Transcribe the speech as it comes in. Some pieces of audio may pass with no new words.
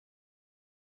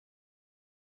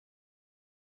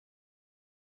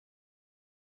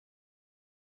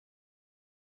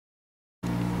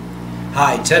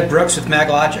Hi, Ted Brooks with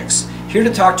Maglogix, here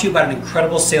to talk to you about an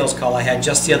incredible sales call I had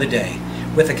just the other day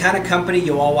with the kind of company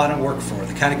you all want to work for,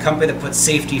 the kind of company that puts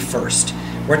safety first.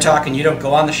 We're talking you don't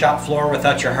go on the shop floor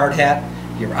without your hard hat,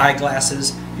 your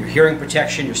eyeglasses, your hearing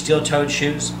protection, your steel-toed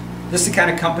shoes. This is the kind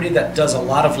of company that does a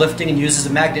lot of lifting and uses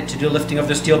a magnet to do lifting of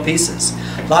their steel pieces.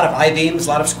 A lot of I-beams, a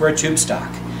lot of square tube stock.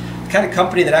 The kind of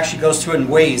company that actually goes through and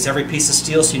weighs every piece of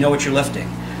steel so you know what you're lifting.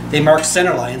 They mark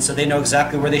center lines so they know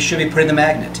exactly where they should be putting the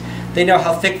magnet. They know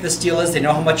how thick the steel is, they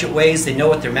know how much it weighs, they know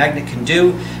what their magnet can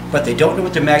do, but they don't know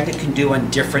what their magnet can do on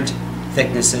different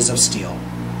thicknesses of steel.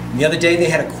 And the other day they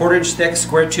had a 1/4 inch thick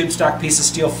square tube stock piece of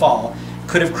steel fall.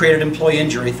 Could have created employee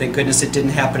injury, thank goodness it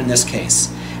didn't happen in this case.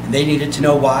 And they needed to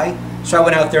know why, so I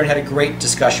went out there and had a great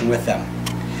discussion with them.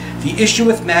 The issue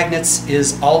with magnets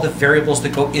is all the variables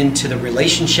that go into the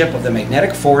relationship of the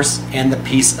magnetic force and the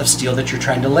piece of steel that you're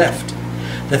trying to lift.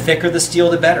 The thicker the steel,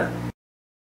 the better.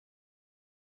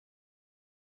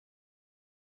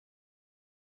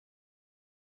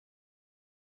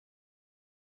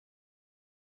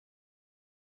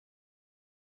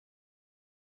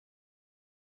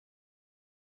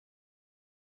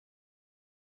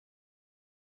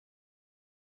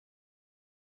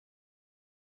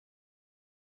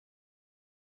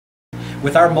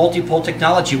 With our multi-pole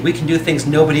technology, we can do things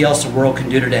nobody else in the world can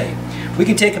do today. We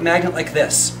can take a magnet like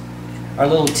this. Our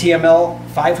little TML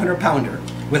 500 pounder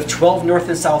with 12 north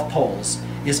and south poles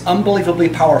is unbelievably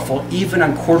powerful even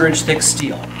on 1/4 inch thick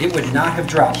steel. It would not have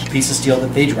dropped the piece of steel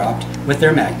that they dropped with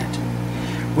their magnet.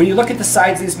 When you look at the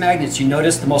sides of these magnets, you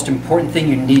notice the most important thing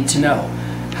you need to know.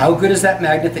 How good is that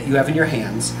magnet that you have in your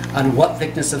hands on what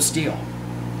thickness of steel?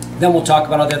 Then we'll talk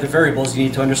about all the other variables you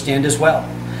need to understand as well.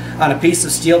 On a piece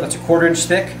of steel that's a 1/4 inch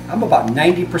thick, I'm about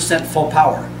 90% full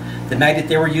power. The magnet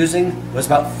they were using was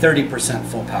about 30%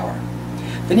 full power.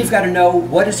 Then you've got to know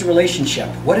what is the relationship,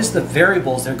 what is the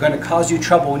variables that are going to cause you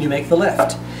trouble when you make the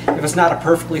lift. If it's not a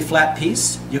perfectly flat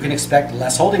piece, you can expect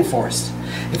less holding force.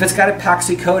 If it's got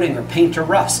epoxy coating or paint or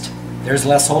rust, there's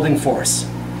less holding force.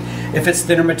 If it's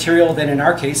thinner material than in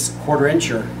our case, 1/4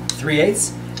 inch or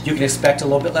 3/8, you can expect a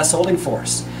little bit less holding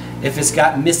force. If it's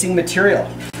got missing material,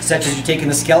 such as you're taking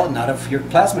the skeleton out of your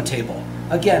plasma table,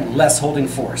 again, less holding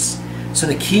force. So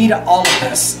the key to all of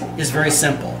this is very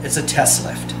simple. It's a test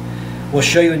lift. We'll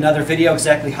show you another video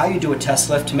exactly how you do a test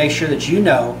lift to make sure that you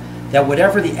know that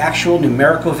whatever the actual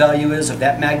numerical value is of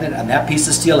that magnet on that piece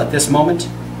of steel at this moment,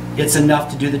 it's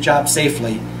enough to do the job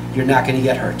safely. You're not going to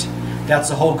get hurt. That's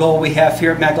the whole goal we have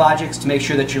here at Maglogix, to make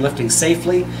sure that you're lifting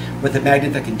safely with a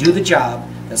magnet that can do the job,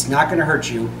 that's not going to hurt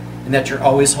you, and that you're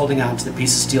always holding on to the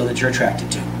piece of steel that you're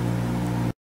attracted to.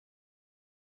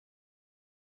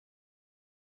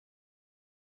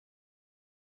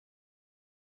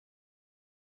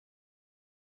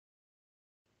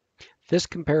 This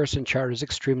comparison chart is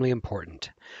extremely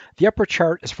important. The upper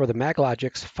chart is for the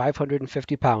Maglogix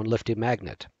 550-pound lifting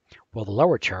magnet, while the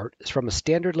lower chart is from a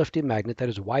standard lifting magnet that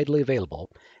is widely available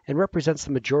and represents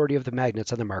the majority of the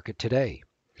magnets on the market today.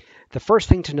 The first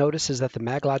thing to notice is that the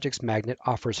Maglogix magnet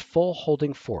offers full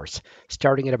holding force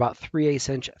starting at about 3/8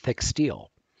 inch thick steel,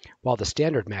 while the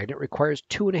standard magnet requires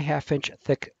 2.5 inch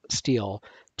thick steel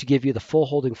to give you the full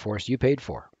holding force you paid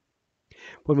for.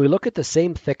 When we look at the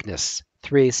same thickness,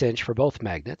 3/8 inch for both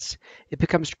magnets, it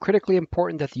becomes critically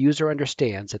important that the user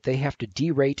understands that they have to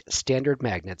derate standard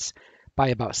magnets by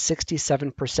about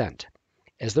 67%,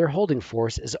 as their holding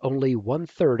force is only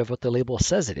 1/3 of what the label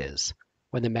says it is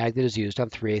when the magnet is used on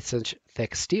 3/8 inch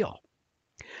thick steel.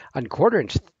 On 1/4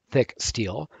 inch thick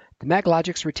steel, the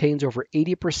Maglogix retains over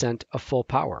 80% of full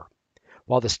power,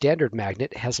 while the standard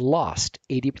magnet has lost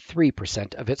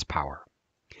 83% of its power.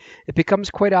 It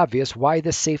becomes quite obvious why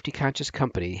this safety-conscious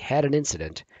company had an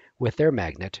incident with their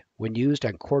magnet when used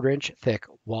on 1/4 inch thick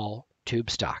wall tube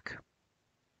stock.